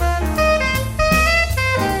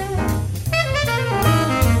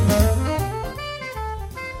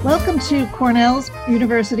to Cornell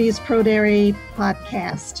University's ProDairy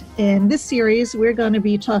podcast. In this series, we're going to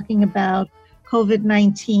be talking about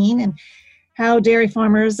COVID-19 and how dairy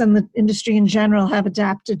farmers and the industry in general have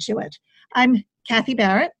adapted to it. I'm Kathy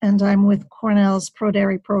Barrett, and I'm with Cornell's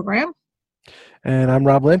ProDairy program. And I'm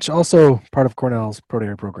Rob Lynch, also part of Cornell's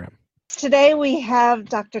ProDairy program. Today we have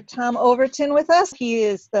Dr. Tom Overton with us. He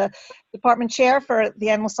is the department chair for the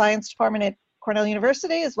Animal Science Department at Cornell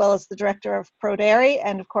University, as well as the director of ProDairy,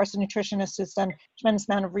 and of course a nutritionist who's done a tremendous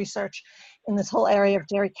amount of research in this whole area of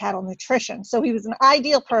dairy cattle nutrition. So he was an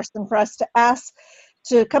ideal person for us to ask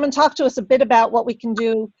to come and talk to us a bit about what we can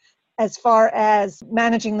do as far as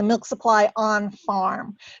managing the milk supply on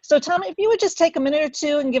farm. So Tom, if you would just take a minute or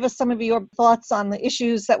two and give us some of your thoughts on the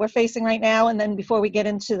issues that we're facing right now, and then before we get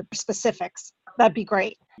into the specifics, that'd be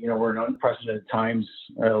great. You know, we're in unprecedented times,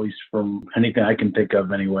 at least from anything I can think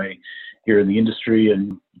of anyway, here in the industry,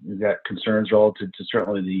 and we've got concerns relative to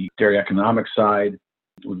certainly the dairy economic side.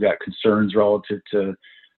 We've got concerns relative to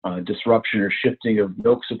disruption or shifting of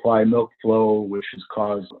milk supply, milk flow, which has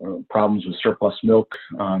caused problems with surplus milk,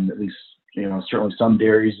 at least, you know, certainly some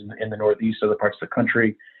dairies in the Northeast, other parts of the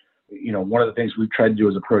country. You know, one of the things we've tried to do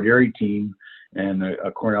as a ProDairy team and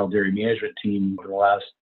a Cornell dairy management team over the last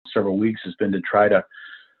several weeks has been to try to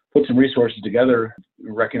put some resources together,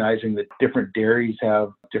 recognizing that different dairies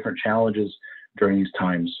have different challenges during these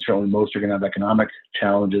times. Certainly most are going to have economic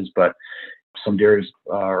challenges, but some dairies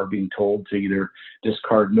are being told to either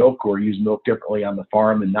discard milk or use milk differently on the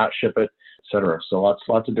farm and not ship it, et cetera. So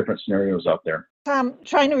lots of different scenarios out there. Tom,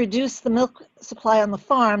 trying to reduce the milk supply on the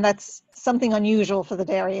farm, that's something unusual for the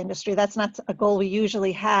dairy industry. That's not a goal we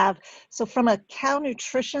usually have. So from a cow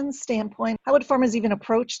nutrition standpoint, how would farmers even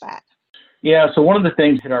approach that? Yeah, so one of the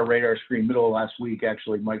things hit our radar screen middle of last week,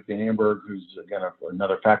 actually, Mike Van Amberg, who's again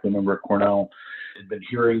another faculty member at Cornell, had been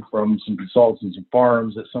hearing from some consultants and some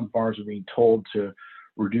farms that some farms are being told to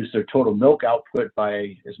reduce their total milk output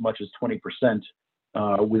by as much as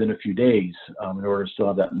 20% within a few days in order to still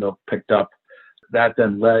have that milk picked up. That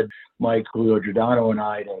then led Mike, Julio Giordano, and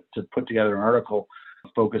I to put together an article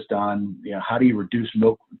focused on, you know, how do you reduce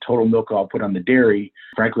total milk output on the dairy?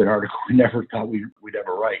 Frankly, an article we never thought we'd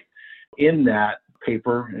ever write. In that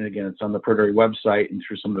paper, and again, it's on the ProDairy website and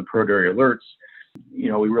through some of the ProDairy alerts,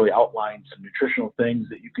 you know, we really outlined some nutritional things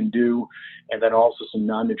that you can do, and then also some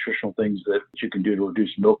non-nutritional things that you can do to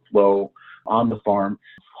reduce milk flow on the farm,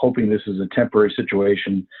 hoping this is a temporary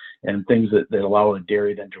situation and things that allow the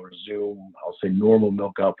dairy then to resume, I'll say, normal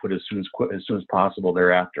milk output as soon as possible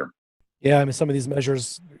thereafter. Yeah, I mean, some of these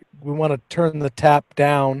measures, we want to turn the tap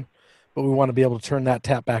down, but we want to be able to turn that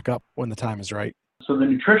tap back up when the time is right. So the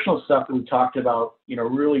nutritional stuff that we talked about, you know,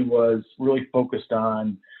 really focused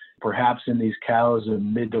on perhaps in these cows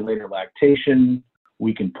in mid to later lactation,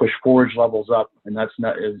 we can push forage levels up, and that's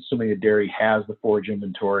not assuming a dairy has the forage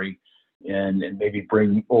inventory, and maybe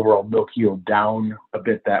bring overall milk yield down a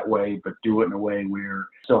bit that way, but do it in a way where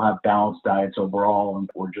still have balanced diets overall, and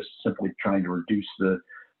we're just simply trying to reduce the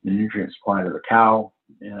nutrient supply to the cow.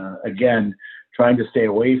 Again, trying to stay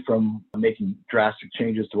away from making drastic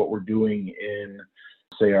changes to what we're doing in,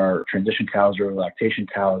 say, our transition cows or lactation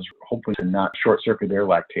cows, hoping to not short-circuit their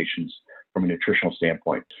lactations from a nutritional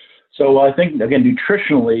standpoint. So I think, again,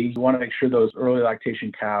 nutritionally, we want to make sure those early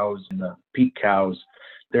lactation cows and the peak cows,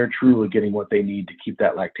 they're truly getting what they need to keep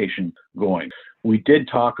that lactation going. We did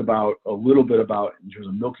talk a little bit about, in terms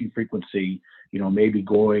of milking frequency, you know, maybe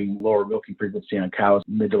going lower milking frequency on cows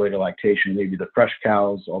mid to later lactation, maybe the fresh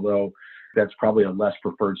cows, although that's probably a less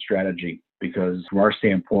preferred strategy because from our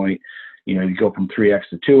standpoint, you know, you go from 3X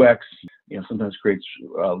to 2X, you know, sometimes creates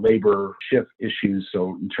labor shift issues.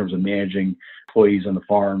 So in terms of managing employees on the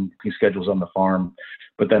farm, schedules on the farm,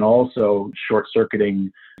 but then also short-circuiting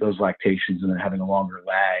those lactations and then having a longer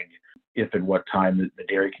lag if and what time the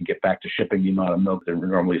dairy can get back to shipping the amount of milk that we're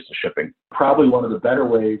normally used to shipping. Probably one of the better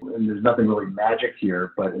ways, and there's nothing really magic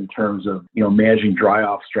here, but in terms of, you know, managing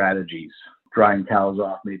dry-off strategies, drying cows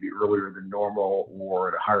off maybe earlier than normal or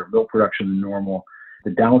at a higher milk production than normal.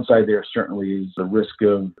 The downside there certainly is the risk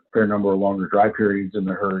of a fair number of longer dry periods in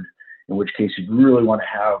the herd, in which case you really want to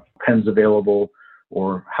have pens available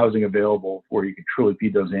or housing available where you can truly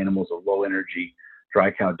feed those animals a low energy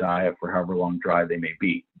dry cow diet for however long dry they may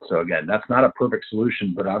be. So again, that's not a perfect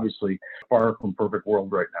solution, but obviously far from perfect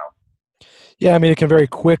world right now. Yeah, I mean, it can very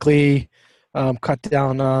quickly cut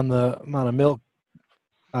down on the amount of milk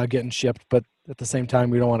getting shipped, but at the same time,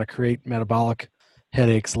 we don't want to create metabolic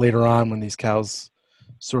headaches later on when these cows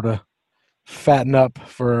sort of fatten up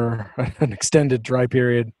for an extended dry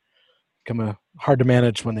period, become hard to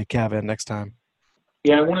manage when they calve in next time.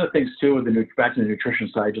 Yeah, one of the things too, back to the nutrition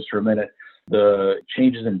side just for a minute, the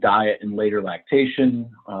changes in diet and later lactation,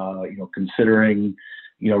 considering,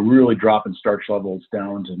 really dropping starch levels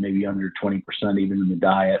down to maybe under 20% even in the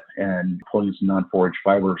diet, and pulling some non-forage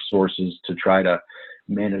fiber sources to try to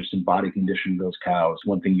manage some body condition of those cows.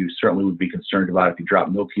 One thing you certainly would be concerned about if you drop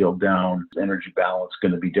milk yield down, energy balance is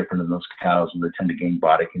going to be different in those cows, and they tend to gain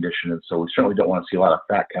body condition. And so we certainly don't want to see a lot of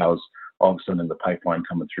fat cows all of a sudden in the pipeline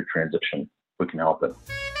coming through transition. We can help it.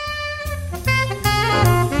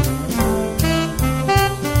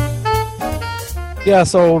 Yeah,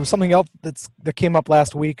 so something else that came up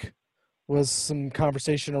last week was some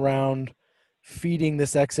conversation around feeding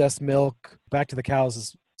this excess milk back to the cows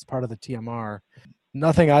as part of the TMR.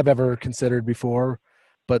 Nothing I've ever considered before,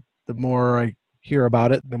 but the more I hear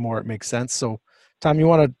about it, the more it makes sense. So, Tom, you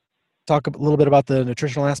want to talk a little bit about the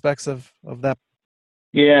nutritional aspects of that?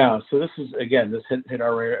 Yeah, so this hit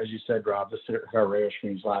our radar, as you said, Rob, this hit our radar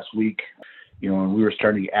screens last week. And we were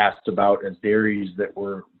starting to get asked about as dairies that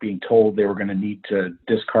were being told they were going to need to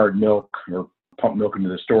discard milk or pump milk into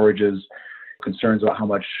the storages, concerns about how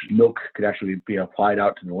much milk could actually be applied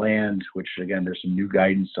out to the land, which, again, there's some new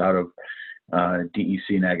guidance out of DEC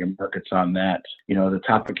and Ag Markets on that. The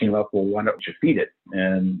topic came up, well, why don't you feed it?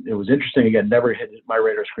 And it was interesting, again, never hit my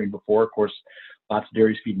radar screen before. Of course, lots of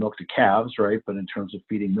dairies feed milk to calves, right? But in terms of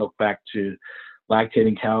feeding milk back to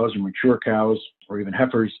lactating cows or mature cows or even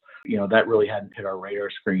heifers, that really hadn't hit our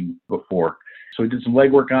radar screen before. So we did some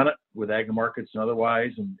legwork on it with Ag Markets and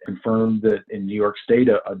otherwise, and confirmed that in New York State,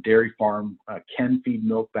 a dairy farm can feed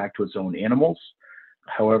milk back to its own animals.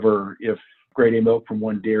 However, if grade A milk from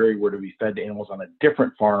one dairy were to be fed to animals on a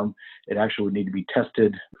different farm, it actually would need to be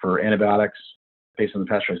tested for antibiotics based on the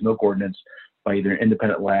pasteurized milk ordinance by either an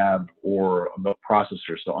independent lab or a milk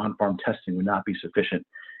processor. So on-farm testing would not be sufficient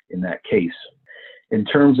in that case. In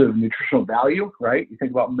terms of nutritional value, right, you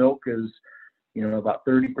think about milk as, about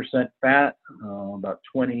 30% fat, about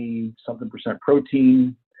 20-something%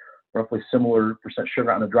 protein, roughly similar percent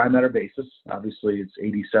sugar on a dry matter basis. Obviously, it's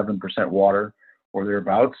 87% water or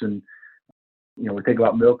thereabouts. And, we think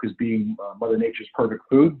about milk as being Mother Nature's perfect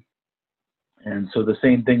food. And so the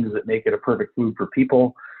same things that make it a perfect food for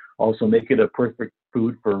people also make it a perfect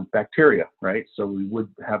food for bacteria, right? So we would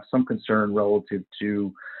have some concern relative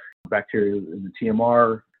to bacteria in the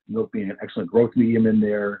TMR, milk being an excellent growth medium in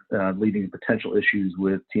there, leading to potential issues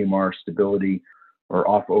with TMR stability or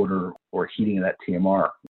off odor or heating of that TMR.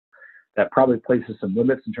 That probably places some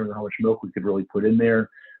limits in terms of how much milk we could really put in there.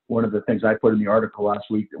 One of the things I put in the article last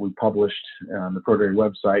week that we published on the ProDairy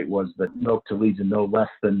website was that milk to lead to no less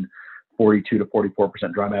than 42 to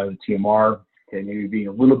 44% dry matter of the TMR. Okay, maybe being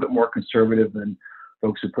a little bit more conservative than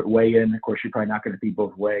folks who put whey in. Of course, you're probably not going to feed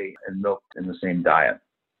both whey and milk in the same diet.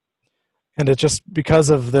 And it just, because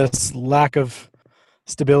of this lack of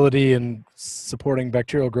stability and supporting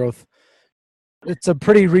bacterial growth, it's a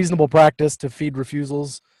pretty reasonable practice to feed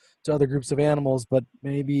refusals to other groups of animals, but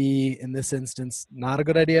maybe in this instance, not a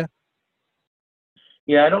good idea?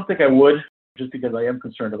 Yeah, I don't think I would, just because I am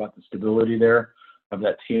concerned about the stability there of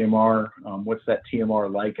that TMR. What's that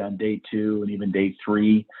TMR like on day 2 and even day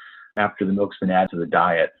 3 after the milk's been added to the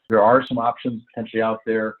diet? There are some options potentially out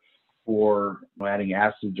there for adding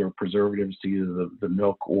acids or preservatives to either the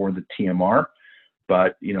milk or the TMR.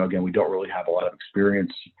 But, again, we don't really have a lot of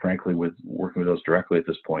experience, frankly, with working with those directly at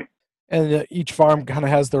this point. And each farm kind of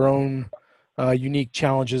has their own unique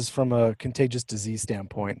challenges from a contagious disease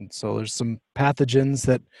standpoint. And so there's some pathogens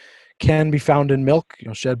that can be found in milk,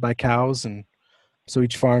 shed by cows. And so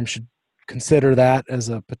each farm should consider that as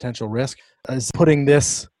a potential risk. Is putting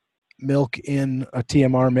this milk in a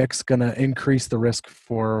TMR mix going to increase the risk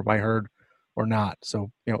for by herd or not?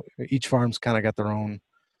 So, each farm's kind of got their own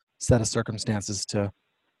set of circumstances to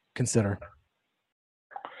consider.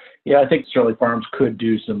 Yeah, I think certainly farms could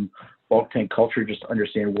do some bulk tank culture just to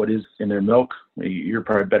understand what is in their milk. You're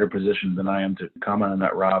probably better positioned than I am to comment on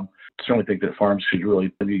that, Rob. I certainly think that farms should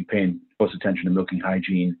really be paying close attention to milking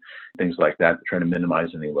hygiene, things like that, trying to minimize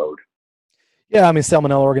any load. Yeah,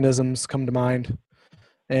 salmonella organisms come to mind.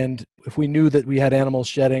 And if we knew that we had animals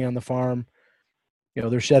shedding on the farm,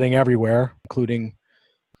 they're shedding everywhere, including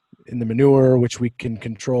in the manure, which we can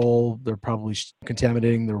control. They're probably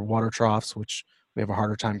contaminating their water troughs, which we have a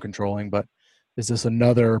harder time controlling. But is this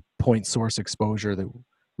another point source exposure that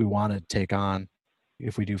we want to take on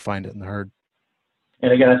if we do find it in the herd?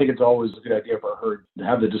 And again, I think it's always a good idea for a herd to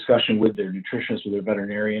have the discussion with their nutritionist, with their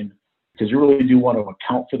veterinarian, because you really do want to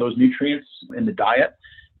account for those nutrients in the diet.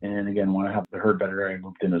 And again, want to have the herd veterinarian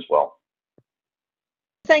looped in as well.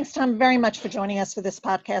 Thanks, Tom, very much for joining us for this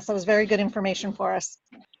podcast. That was very good information for us.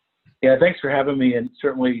 Yeah, thanks for having me. And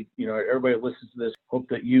certainly, everybody that listens to this, hope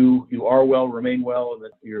that you are well, remain well, and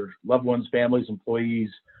that your loved ones, families, employees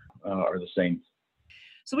are the same.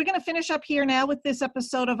 So we're going to finish up here now with this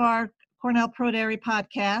episode of our Cornell Pro Dairy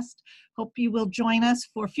podcast. Hope you will join us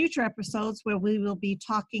for future episodes where we will be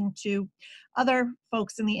talking to other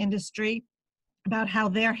folks in the industry about how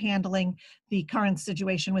they're handling the current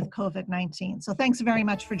situation with COVID-19. So thanks very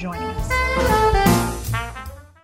much for joining us.